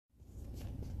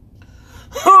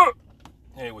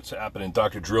what's happening?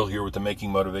 Dr. Drill here with the Making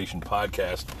Motivation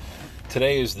podcast.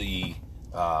 Today is the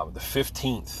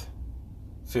 15th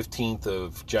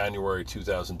of January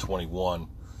 2021.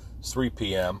 It's 3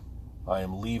 p.m. I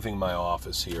am leaving my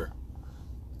office here.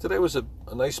 Today was a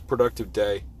nice productive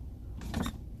day.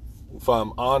 If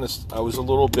I'm honest, I was a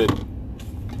little bit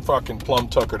fucking plum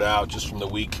tuckered out just from the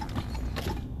week.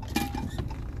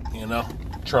 You know,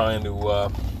 trying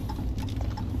to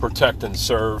protect and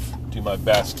serve, do my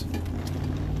best.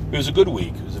 It was a good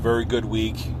week. It was a very good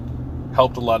week.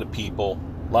 Helped a lot of people,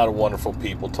 a lot of wonderful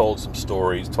people, told some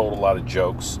stories, told a lot of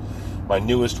jokes. My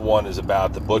newest one is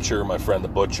about the butcher, my friend the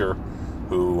butcher,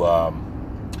 who I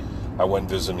went and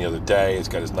visited him the other day. He's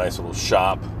got his nice little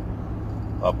shop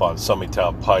up on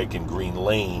Summitown Pike in Green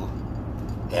Lane.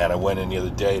 And I went in the other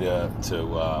day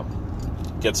to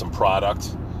get some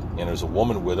product. And there's a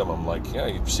woman with him. I'm like, yeah,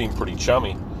 you seem pretty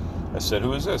chummy. I said,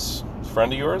 who is this? A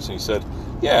friend of yours? And he said,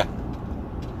 yeah,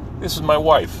 this is my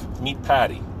wife. Meet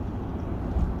Patty.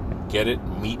 Get it?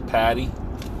 Meet Patty?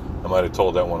 I might have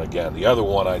told that one again. The other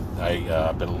one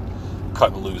I've been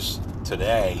cutting loose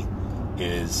today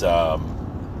is,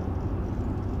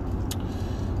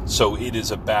 so it is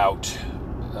about,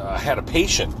 I had a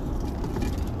patient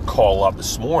call up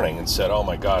this morning and said, oh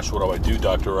my gosh, what do I do,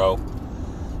 Dr. O?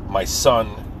 My son,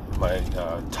 my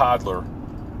toddler,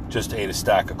 just ate a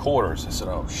stack of quarters. I said,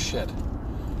 oh shit,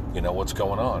 you know, what's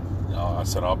going on? I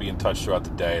said, I'll be in touch throughout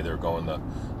the day. They're going to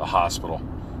the hospital.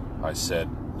 I said,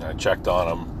 I checked on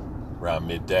them around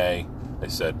midday. They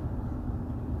said,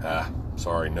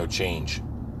 sorry, no change.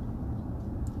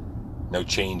 No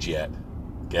change yet.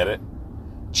 Get it?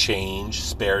 Change,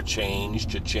 spare change,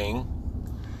 cha-ching.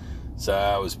 So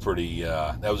that was pretty,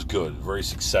 that was good. Very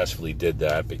successfully did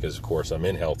that because, of course, I'm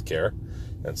in healthcare.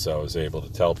 And so I was able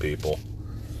to tell people,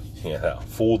 you know,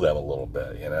 fool them a little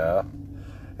bit, you know.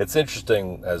 It's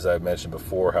interesting, as I mentioned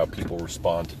before, how people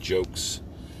respond to jokes.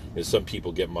 Is some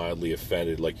people get mildly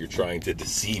offended, like you're trying to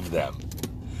deceive them.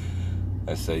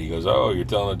 I say, he goes, oh, you're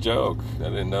telling a joke. I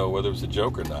didn't know whether it was a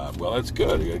joke or not. Well, that's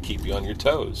good. I got to keep you on your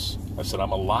toes. I said,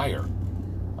 I'm a liar.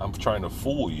 I'm trying to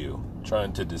fool you,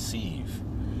 trying to deceive.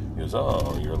 He goes,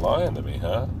 oh, you're lying to me,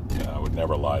 huh? Yeah, I would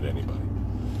never lie to anybody.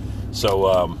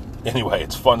 So, anyway,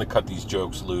 it's fun to cut these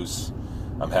jokes loose.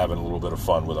 I'm having a little bit of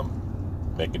fun with them.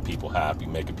 Making people happy,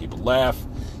 making people laugh,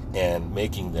 and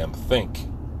making them think,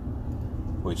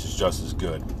 which is just as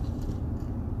good.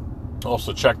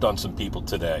 Also checked on some people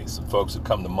today. Some folks that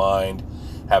come to mind,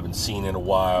 haven't seen in a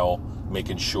while,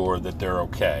 making sure that they're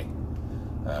okay.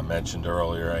 I mentioned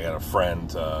earlier, I got a friend,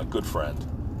 good friend,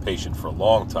 patient for a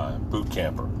long time, boot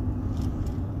camper.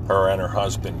 Her and her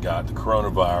husband got the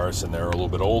coronavirus, and they're a little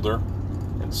bit older,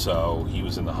 and so he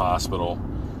was in the hospital.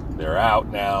 They're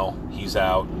out now. He's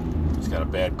out. He's got a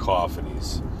bad cough, and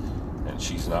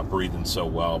she's not breathing so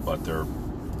well, but they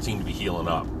seem to be healing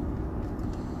up.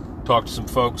 Talked to some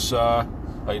folks, a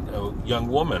young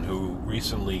woman who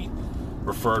recently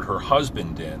referred her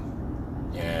husband in,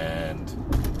 and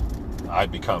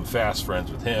I've become fast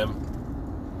friends with him.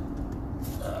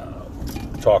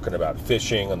 Talking about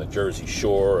fishing on the Jersey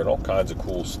Shore and all kinds of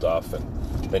cool stuff, and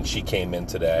then she came in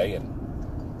today, and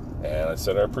I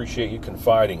said, I appreciate you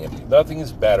confiding in me. Nothing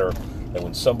is better than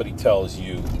when somebody tells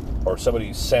you, or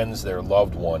somebody sends their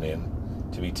loved one in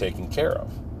to be taken care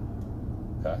of.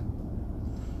 Okay?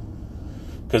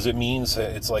 Because it means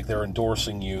it's like they're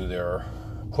endorsing you, they're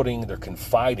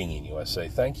confiding in you. I say,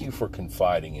 thank you for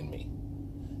confiding in me.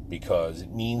 Because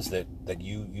it means that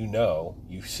you know,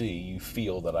 you see, you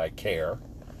feel that I care,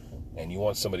 and you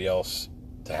want somebody else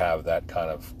to have that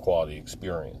kind of quality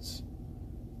experience.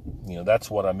 You know, that's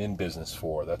what I'm in business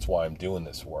for. That's why I'm doing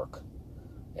this work.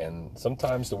 And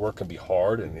sometimes the work can be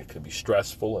hard, and it can be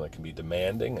stressful, and it can be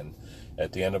demanding, and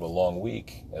at the end of a long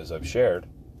week, as I've shared,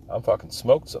 I'm fucking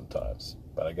smoked sometimes,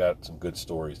 but I got some good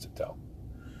stories to tell.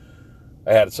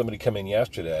 I had somebody come in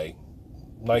yesterday,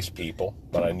 nice people,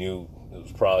 but I knew it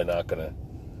was probably not going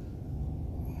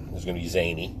to be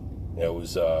zany. It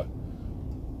was a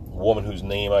woman whose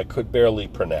name I could barely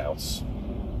pronounce,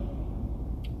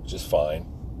 which is fine.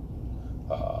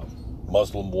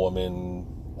 Muslim woman,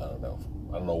 I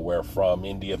don't know where from,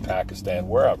 India, Pakistan,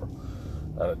 wherever.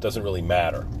 It doesn't really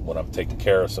matter when I'm taking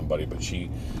care of somebody, but she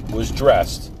was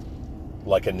dressed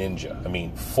like a ninja. I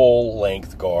mean,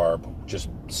 full-length garb, just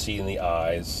seeing the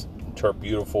eyes,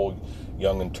 beautiful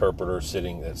young interpreter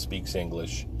sitting that speaks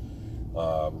English,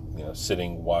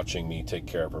 sitting watching me take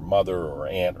care of her mother or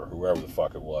aunt or whoever the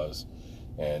fuck it was,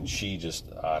 and she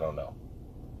just, I don't know.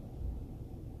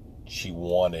 She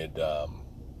wanted...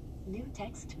 New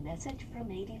text message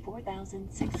from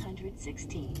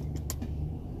 84,616.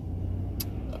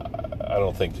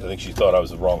 I think she thought I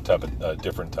was the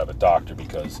different type of doctor,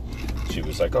 because she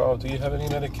was like, oh, do you have any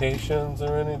medications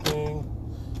or anything?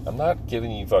 I'm not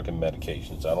giving you fucking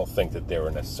medications. I don't think that they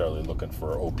were necessarily looking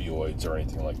for opioids or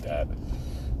anything like that,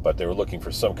 but they were looking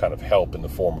for some kind of help in the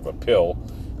form of a pill.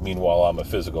 Meanwhile, I'm a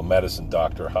physical medicine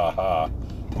doctor. I'm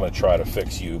going to try to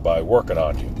fix you by working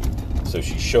on you. So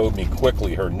she showed me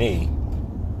quickly her knee,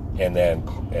 and then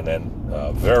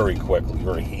very quickly,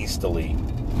 very hastily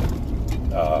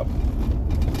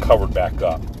covered back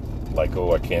up, like,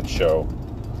 oh, I can't show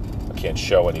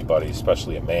anybody,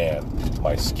 especially a man,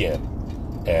 my skin.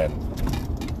 And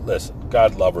listen,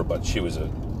 God love her, but she was a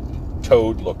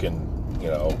toad-looking,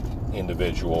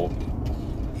 individual,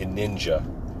 a ninja,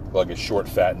 like a short,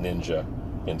 fat ninja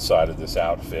inside of this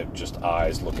outfit, just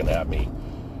eyes looking at me,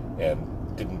 and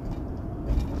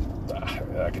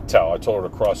I could tell. I told her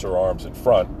to cross her arms in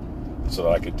front so that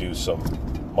I could do some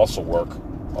muscle work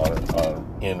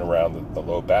on in around the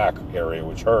low back area,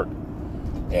 which hurt.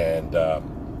 And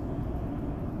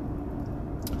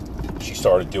she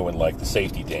started doing like the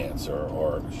safety dance,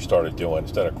 or she started doing,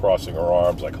 instead of crossing her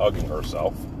arms, like hugging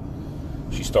herself,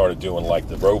 she started doing like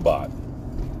the robot,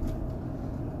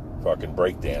 fucking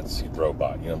breakdance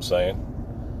robot, you know what I'm saying?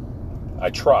 I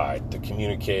tried to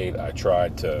communicate, I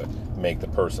tried to make the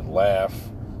person laugh,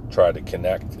 tried to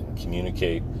connect and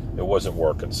communicate. It wasn't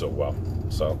working so well.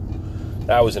 So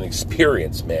that was an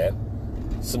experience, man.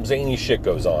 Some zany shit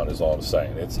goes on, is all I'm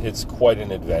saying. It's quite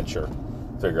an adventure.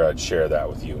 Figured I'd share that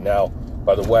with you. Now,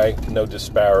 by the way, no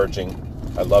disparaging.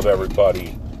 I love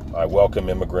everybody. I welcome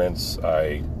immigrants.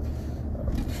 I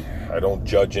don't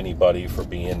judge anybody for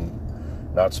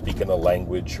not speaking a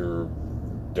language or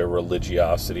their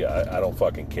religiosity. I don't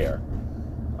fucking care.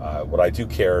 What I do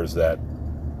care is that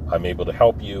I'm able to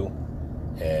help you,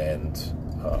 and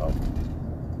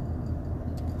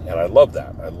I love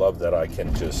that. I love that I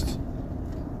can just,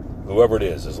 whoever it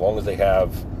is, as long as they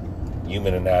have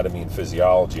human anatomy and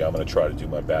physiology, I'm going to try to do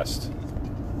my best.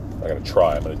 I'm going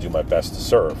to do my best to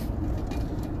serve.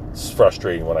 It's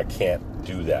frustrating when I can't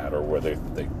do that, or where they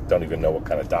don't even know what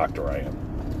kind of doctor I am.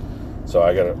 So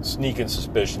I got a sneaking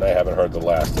suspicion I haven't heard the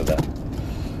last of them.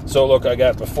 So look,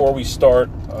 before we start,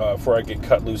 before I get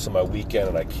cut loose on my weekend,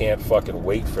 and I can't fucking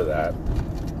wait for that.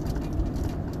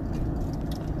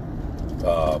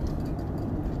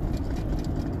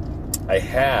 I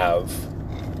have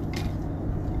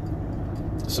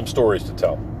some stories to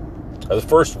tell. The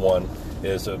first one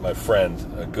is my friend,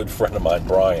 a good friend of mine,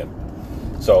 Brian.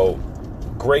 So,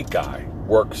 great guy,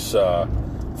 works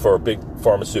for a big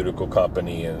pharmaceutical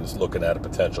company and is looking at a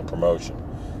potential promotion.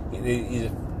 He's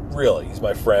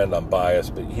my friend. I'm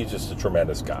biased, but he's just a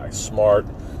tremendous guy. Smart,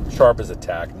 sharp as a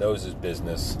tack, knows his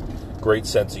business, great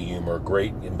sense of humor,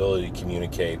 great ability to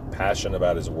communicate, passionate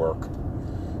about his work,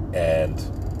 and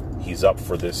he's up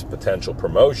for this potential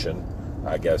promotion.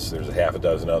 I guess there's a half a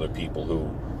dozen other people who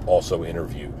also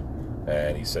interviewed,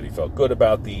 and he said he felt good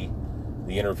about the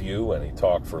interview, and he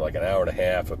talked for like an hour and a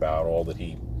half about all that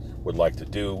he would like to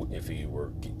do if he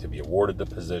were to be awarded the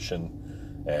position,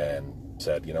 and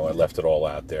said, I left it all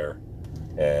out there,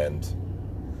 and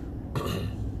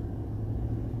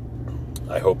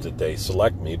I hope that they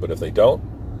select me, but if they don't,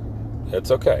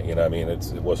 it's okay.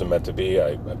 It wasn't meant to be.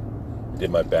 I did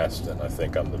my best, and I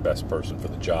think I'm the best person for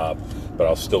the job, but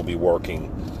I'll still be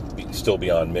working, still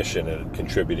be on mission and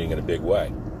contributing in a big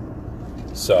way.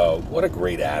 So, what a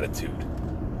great attitude.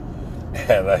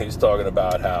 And he's talking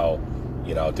about how,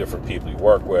 different people you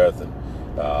work with, and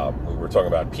we were talking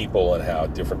about people and how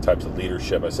different types of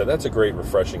leadership. I said, that's a great,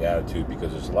 refreshing attitude,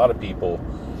 because there's a lot of people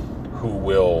who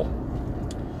will,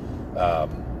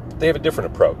 they have a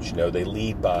different approach. They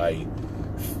lead by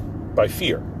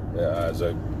fear. As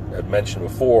I have mentioned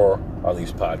before on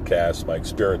these podcasts, my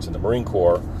experience in the Marine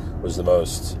Corps was the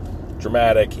most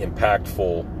dramatic,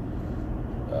 impactful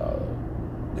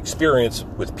experience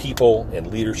with people and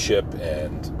leadership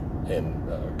and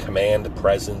command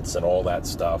presence and all that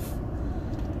stuff.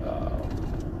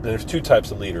 There's two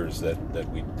types of leaders that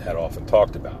we had often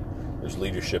talked about. There's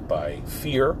leadership by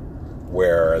fear,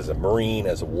 where as a Marine,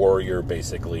 as a warrior,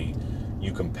 basically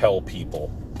you compel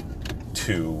people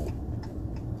to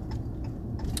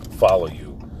follow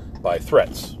you by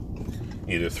threats.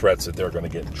 Either threats that they're going to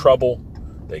get in trouble,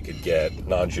 they could get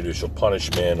non-judicial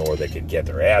punishment, or they could get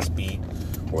their ass beat,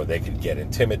 or they could get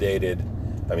intimidated.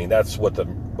 That's what the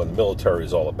military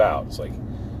is all about. It's like,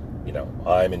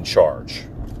 I'm in charge.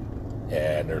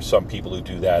 And there's some people who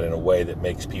do that in a way that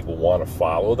makes people want to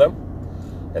follow them.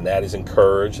 And that is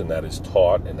encouraged, and that is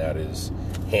taught, and that is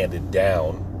handed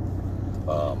down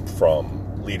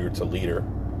from leader to leader.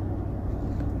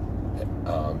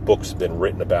 Books have been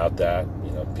written about that.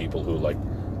 People who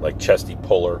like Chesty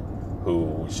Puller, who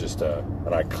was just an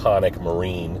iconic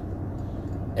Marine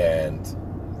and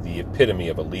the epitome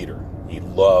of a leader. He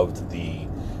loved the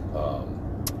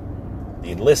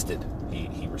enlisted.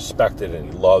 He respected and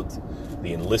he loved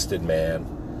the enlisted man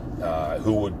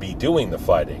who would be doing the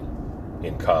fighting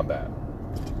in combat.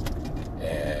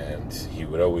 And he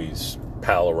would always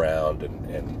pal around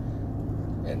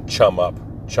and chum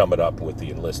it up with the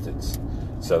enlisteds.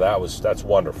 So that's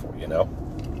wonderful,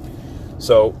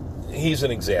 So he's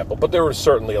an example. But there were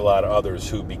certainly a lot of others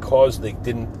who, because they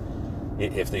didn't,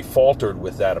 if they faltered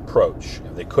with that approach,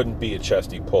 if they couldn't be a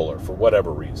Chesty Puller for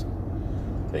whatever reason,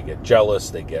 they get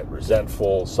jealous, they get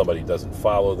resentful, somebody doesn't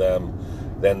follow them,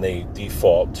 then they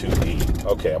default to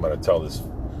okay, I'm going to tell this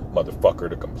motherfucker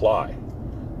to comply,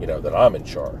 that I'm in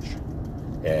charge.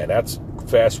 And that's a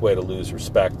fast way to lose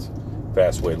respect,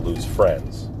 fast way to lose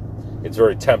friends. It's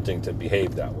very tempting to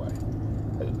behave that way,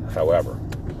 however.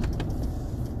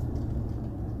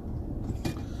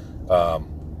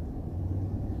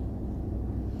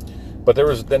 But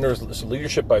there's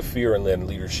leadership by fear and then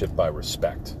leadership by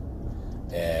respect.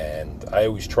 And I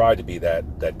always tried to be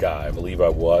that guy. I believe I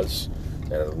was.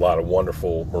 And a lot of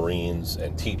wonderful Marines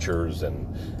and teachers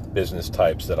and business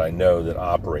types that I know that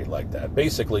operate like that.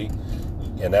 Basically,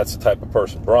 and that's the type of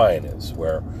person Brian is,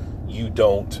 where you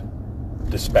don't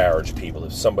disparage people.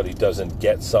 If somebody doesn't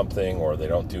get something or they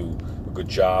don't do a good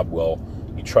job, well,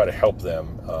 you try to help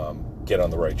them get on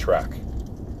the right track.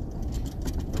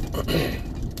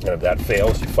 And if that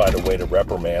fails, you find a way to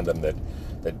reprimand them, that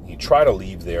you try to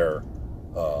leave their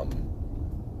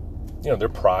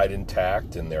pride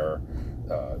intact, and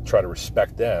try to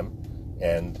respect them.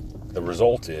 And the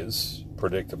result is,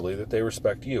 predictably, that they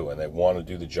respect you and they want to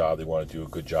do the job. They want to do a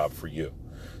good job for you.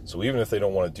 So even if they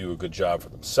don't want to do a good job for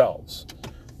themselves,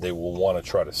 they will want to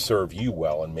try to serve you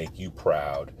well and make you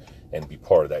proud and be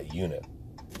part of that unit.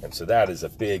 And so that is a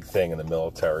big thing in the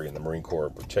military, and the Marine Corps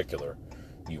in particular.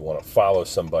 You want to follow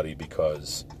somebody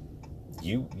because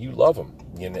you love them,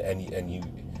 and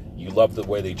you love the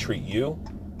way they treat you.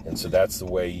 And so that's the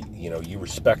way, you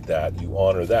respect that, you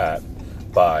honor that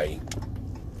by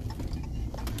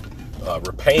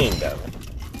repaying them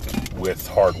with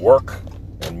hard work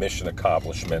and mission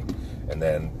accomplishment. And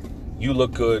then you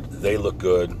look good, they look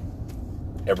good,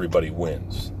 everybody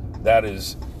wins. That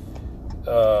is,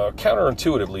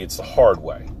 counterintuitively, it's the hard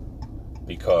way.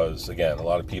 Because, again, a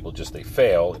lot of people they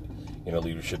fail in a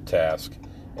leadership task,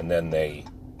 and then they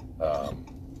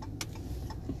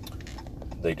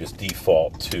just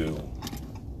default to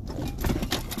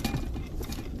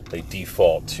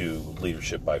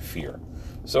leadership by fear.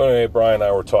 So anyway, Brian and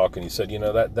I were talking. He said,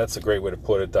 that's a great way to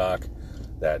put it, Doc.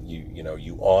 That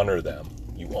you honor them.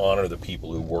 You honor the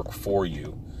people who work for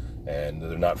you, and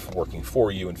they're not working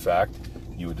for you. In fact,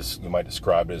 you might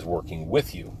describe it as working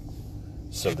with you,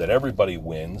 so that everybody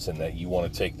wins, and that you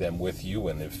want to take them with you.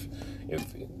 And if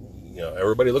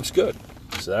everybody looks good,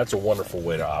 so that's a wonderful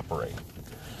way to operate.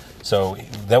 So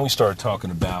then we started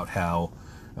talking about how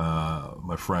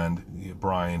my friend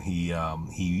Brian, he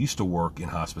used to work in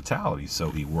hospitality,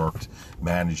 so he worked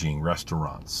managing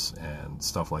restaurants and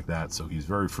stuff like that. So he's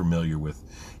very familiar with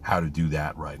how to do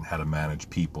that right and how to manage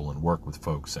people and work with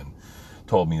folks. And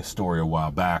told me a story a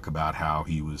while back about how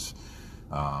he was,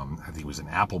 I think it was in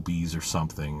Applebee's or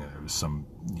something. It was some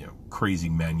crazy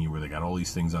menu where they got all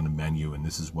these things on the menu, and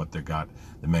this is what they got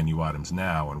the menu items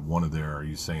now. And one of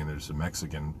he's saying there's some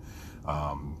Mexican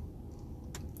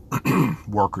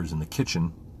workers in the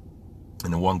kitchen,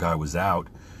 and the one guy was out,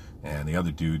 and the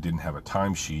other dude didn't have a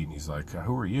timesheet, and he's like,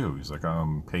 "Who are you?" He's like,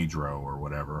 "I'm Pedro," or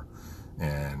whatever.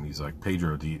 And he's like,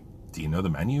 "Pedro, do you know the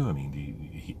menu?" I mean,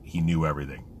 he knew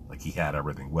everything. Like, he had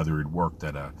everything, whether he'd worked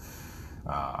at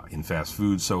in fast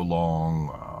food so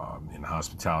long, in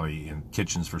hospitality, in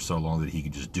kitchens for so long that he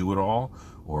could just do it all,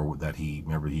 or that he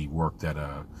worked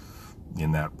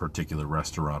in that particular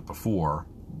restaurant before.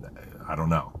 I don't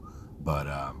know. But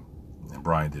and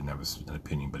Brian didn't have an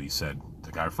opinion, but he said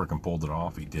the guy freaking pulled it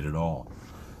off. He did it all.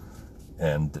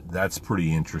 And that's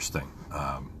pretty interesting.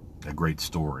 A great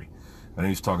story. And he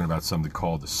was talking about something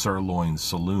called the Sirloin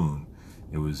Saloon.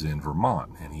 It was in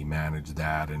Vermont, and he managed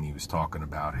that, and he was talking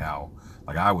about how,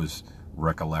 like, I was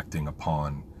recollecting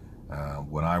upon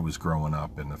when I was growing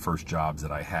up and the first jobs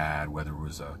that I had, whether it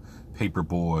was a paper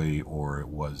boy or it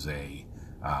was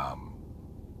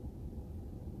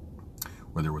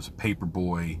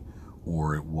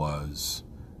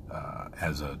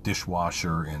as a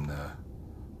dishwasher in the...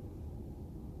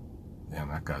 Damn,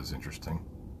 that guy's interesting.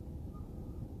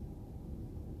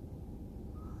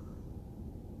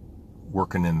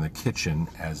 Working in the kitchen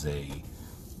as a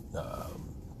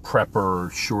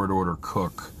prepper, short order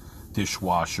cook,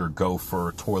 dishwasher,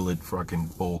 gopher, toilet fucking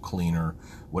bowl cleaner,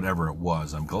 whatever it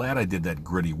was. I'm glad I did that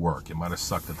gritty work. It might have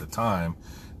sucked at the time,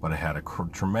 but I had a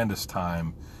tremendous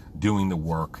time doing the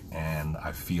work, and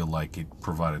I feel like it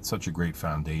provided such a great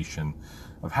foundation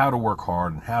of how to work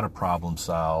hard and how to problem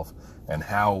solve, and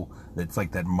how it's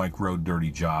like that micro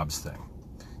dirty jobs thing.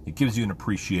 It gives you an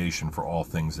appreciation for all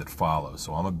things that follow.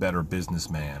 So I'm a better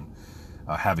businessman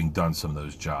having done some of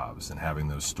those jobs and having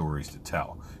those stories to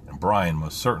tell. And Brian,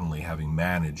 most certainly, having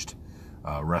managed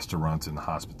restaurants in the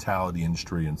hospitality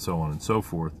industry and so on and so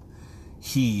forth,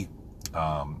 he's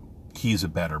a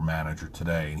better manager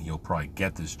today, and he'll probably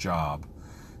get this job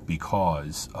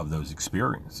because of those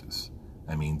experiences.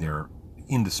 I mean, they're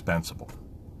indispensable.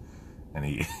 And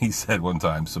he said one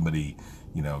time somebody,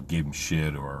 gave him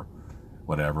shit or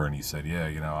whatever, and he said, yeah,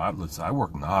 I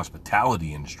work in the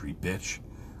hospitality industry, bitch.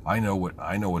 I know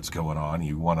what's going on.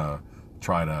 You want to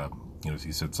try to,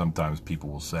 he said sometimes people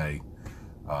will say,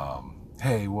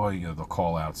 hey, well, they'll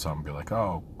call out something, be like,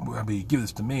 oh, give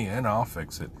this to me and I'll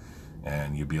fix it.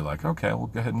 And you'd be like, okay, well,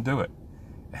 go ahead and do it.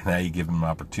 And now you give them an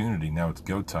opportunity. Now it's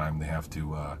go time. They have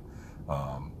to,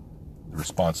 the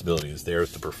responsibility is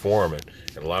theirs to perform it.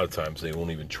 And a lot of times they won't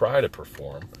even try to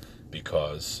perform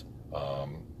because,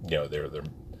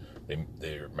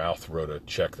 their mouth wrote a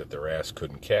check that their ass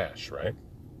couldn't cash, right?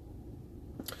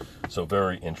 So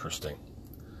very interesting.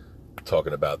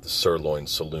 Talking about the Sirloin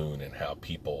Saloon and how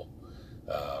people,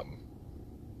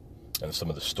 and some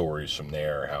of the stories from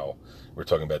there, how we're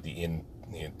talking about the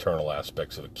internal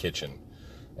aspects of a kitchen,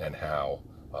 and how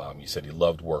you said he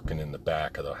loved working in the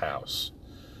back of the house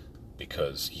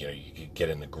because, you could get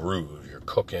in the groove. You're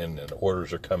cooking and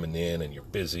orders are coming in and you're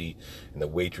busy and the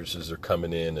waitresses are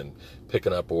coming in and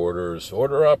picking up orders.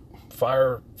 Order up,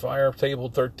 fire table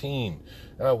 13.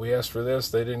 Oh, we asked for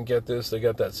this, they didn't get this, they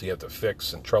got that. So you have to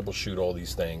fix and troubleshoot all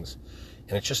these things.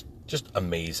 And it's just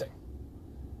amazing.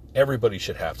 Everybody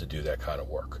should have to do that kind of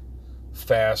work.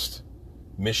 Fast,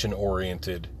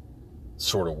 mission-oriented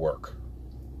sort of work.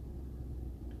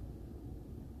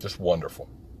 Just wonderful.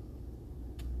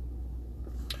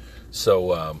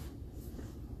 So,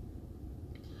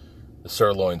 the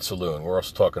Sirloin Saloon. We're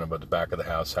also talking about the back of the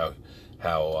house, how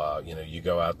you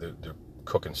go out, they're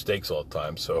cooking steaks all the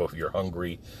time, so if you're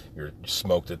hungry, you're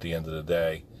smoked at the end of the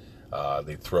day,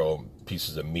 they throw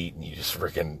pieces of meat and you just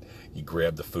you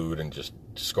grab the food and just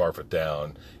scarf it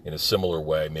down in a similar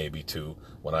way maybe to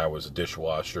when I was a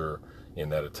dishwasher in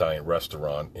that Italian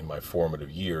restaurant in my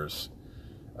formative years.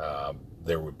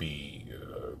 There would be,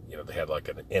 they had like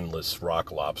an endless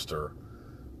rock lobster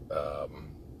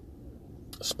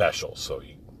special, so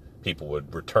people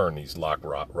would return these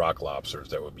rock lobsters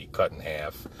that would be cut in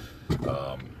half,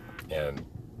 and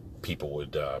people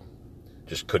would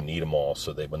just couldn't eat them all.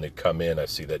 So when they come in, I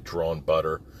see that drawn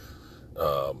butter,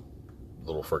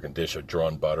 little freaking dish of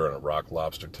drawn butter and a rock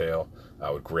lobster tail.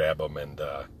 I would grab them and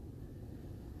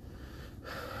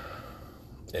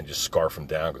just scarf them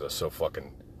down because I was so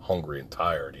fucking hungry and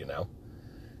tired,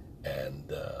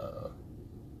 and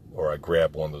or I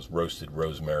grab one of those roasted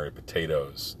rosemary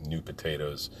potatoes, new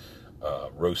potatoes,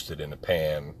 roasted in a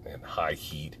pan in high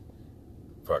heat,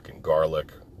 fucking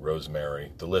garlic,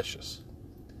 rosemary, delicious.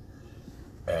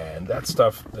 And that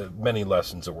stuff, many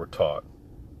lessons that were taught,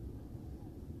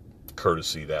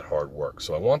 courtesy that hard work.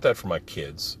 So I want that for my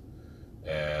kids.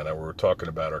 And we were talking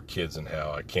about our kids and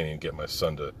how I can't even get my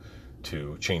son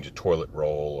to change a toilet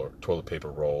roll or toilet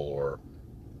paper roll or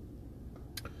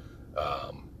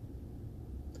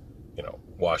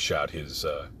wash out his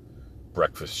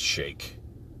breakfast shake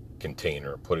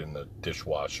container, put it in the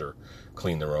dishwasher,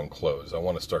 clean their own clothes. I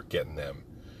want to start getting them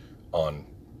on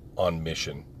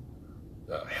mission,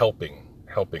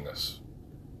 helping us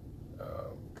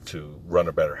to run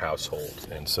a better household,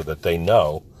 and so that they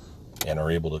know and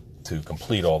are able to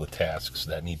complete all the tasks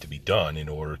that need to be done in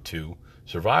order to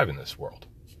survive in this world.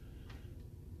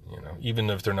 Even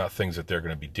if they're not things that they're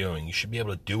going to be doing, you should be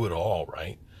able to do it all,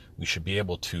 right? We should be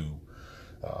able to,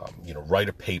 write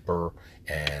a paper,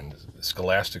 and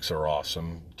scholastics are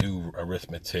awesome. Do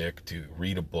arithmetic,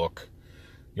 read a book.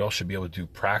 You also should be able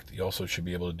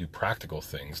to do practical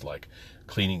things like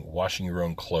cleaning, washing your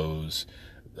own clothes,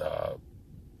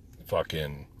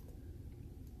 fucking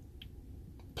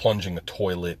plunging a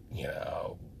toilet,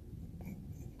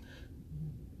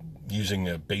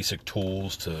 using basic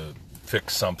tools to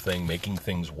fix something, making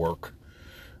things work.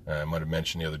 I might have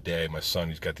mentioned the other day, my son,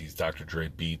 he's got these Dr. Dre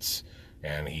Beats,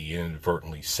 and he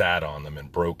inadvertently sat on them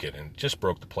and broke it, and just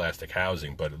broke the plastic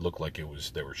housing, but it looked like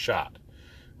they were shot,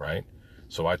 right?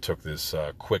 So I took this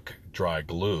quick dry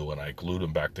glue and I glued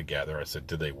them back together. I said,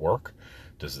 did they work?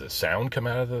 does the sound come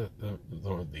out of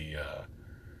the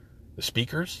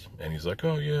speakers? And he's like,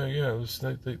 oh, yeah,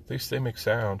 they make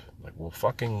sound. I'm like, well,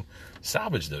 fucking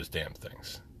salvage those damn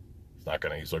things. It's not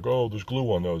gonna, he's like, oh, there's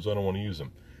glue on those, I don't want to use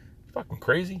them. Fucking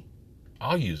crazy?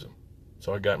 I'll use them.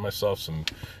 So I got myself some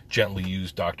gently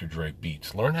used Dr. Dre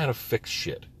Beats. Learn how to fix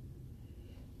shit.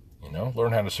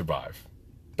 Learn how to survive.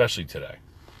 Especially today.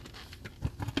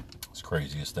 As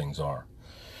crazy as things are.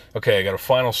 Okay, I got a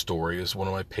final story. Is one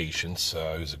of my patients.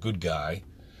 He's a good guy.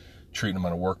 Treating him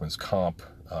on a workman's comp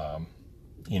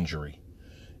injury.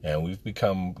 And we've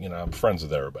become, I'm friends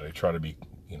with everybody. I try to be,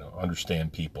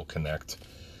 understand people, connect,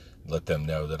 let them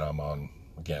know that I'm on,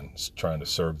 again, trying to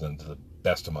serve them to the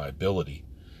best of my ability.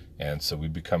 And so we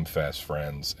become fast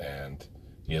friends, and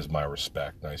he has my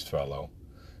respect, nice fellow.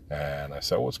 And I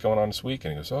said, what's going on this week?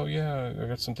 And he goes, oh, yeah, I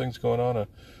got some things going on.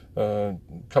 A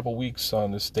couple weeks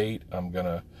on this date, I'm going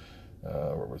to,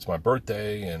 it's my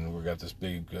birthday, and we got this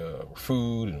big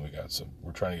food, and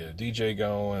we're trying to get a DJ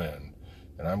going,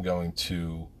 and I'm going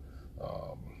to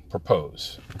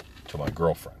propose to my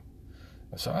girlfriend.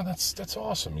 I said, oh, that's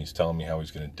awesome. He's telling me how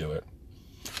he's going to do it.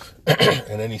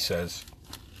 And then he says,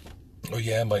 oh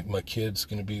yeah, my kid's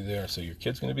going to be there. So your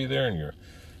kid's going to be there,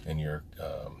 and your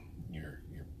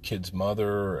kid's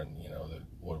mother, and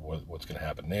what's going to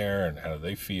happen there, and how do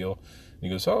they feel? And he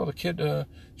goes, oh, the kid,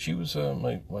 she was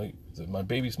my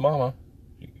baby's mama.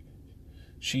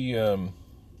 She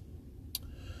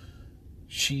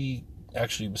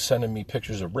actually was sending me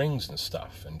pictures of rings and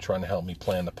stuff, and trying to help me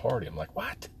plan the party. I'm like,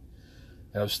 what?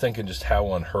 And I was thinking just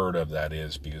how unheard of that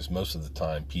is, because most of the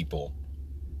time people,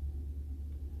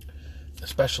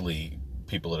 especially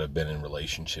people that have been in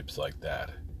relationships like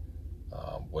that,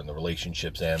 when the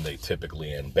relationships end, they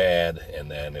typically end bad.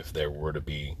 And then if there were to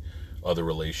be other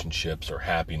relationships or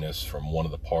happiness from one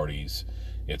of the parties,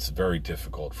 it's very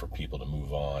difficult for people to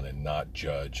move on and not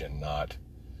judge and not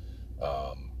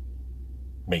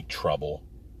make trouble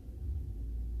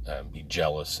and be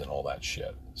jealous and all that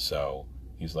shit. So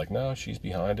he's like, no, she's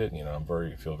behind it.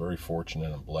 I feel very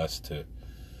fortunate and blessed to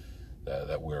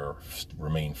that we're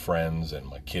remain friends, and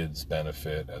my kids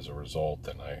benefit as a result,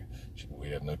 and we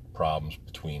have no problems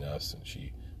between us, and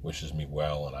she wishes me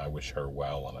well, and I wish her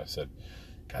well. And I said,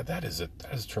 God, that is a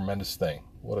tremendous thing.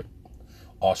 What an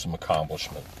awesome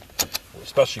accomplishment,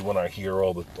 especially when I hear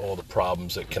all the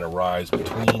problems that can arise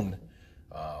between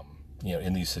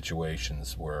in these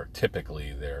situations where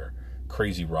typically they're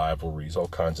crazy rivalries, all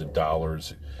kinds of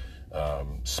dollars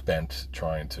spent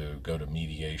trying to go to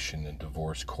mediation and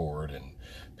divorce court, and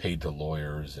paid to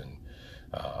lawyers, and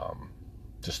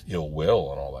just ill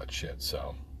will and all that shit.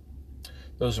 So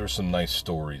those are some nice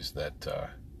stories that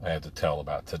I had to tell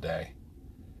about today.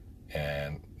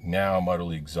 And now I'm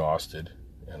utterly exhausted,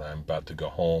 and I'm about to go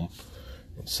home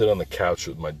and sit on the couch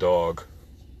with my dog,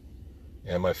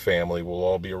 and my family will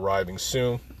all be arriving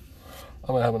soon. I'm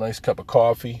going to have a nice cup of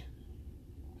coffee,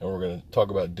 and we're going to talk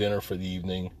about dinner for the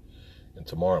evening. And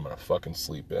tomorrow I'm going to fucking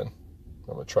sleep in.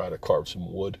 I'm going to try to carve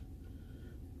some wood.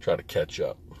 Try to catch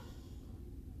up.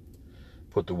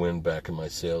 Put the wind back in my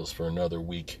sails for another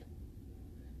week.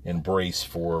 And brace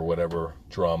for whatever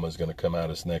drama is going to come at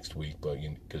us next week. But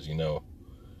because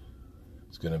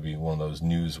it's going to be one of those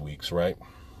news weeks, right?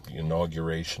 The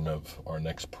inauguration of our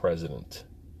next president.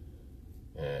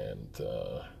 And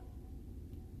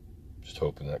just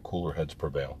hoping that cooler heads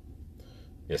prevail.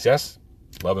 Yes.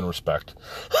 Love and respect.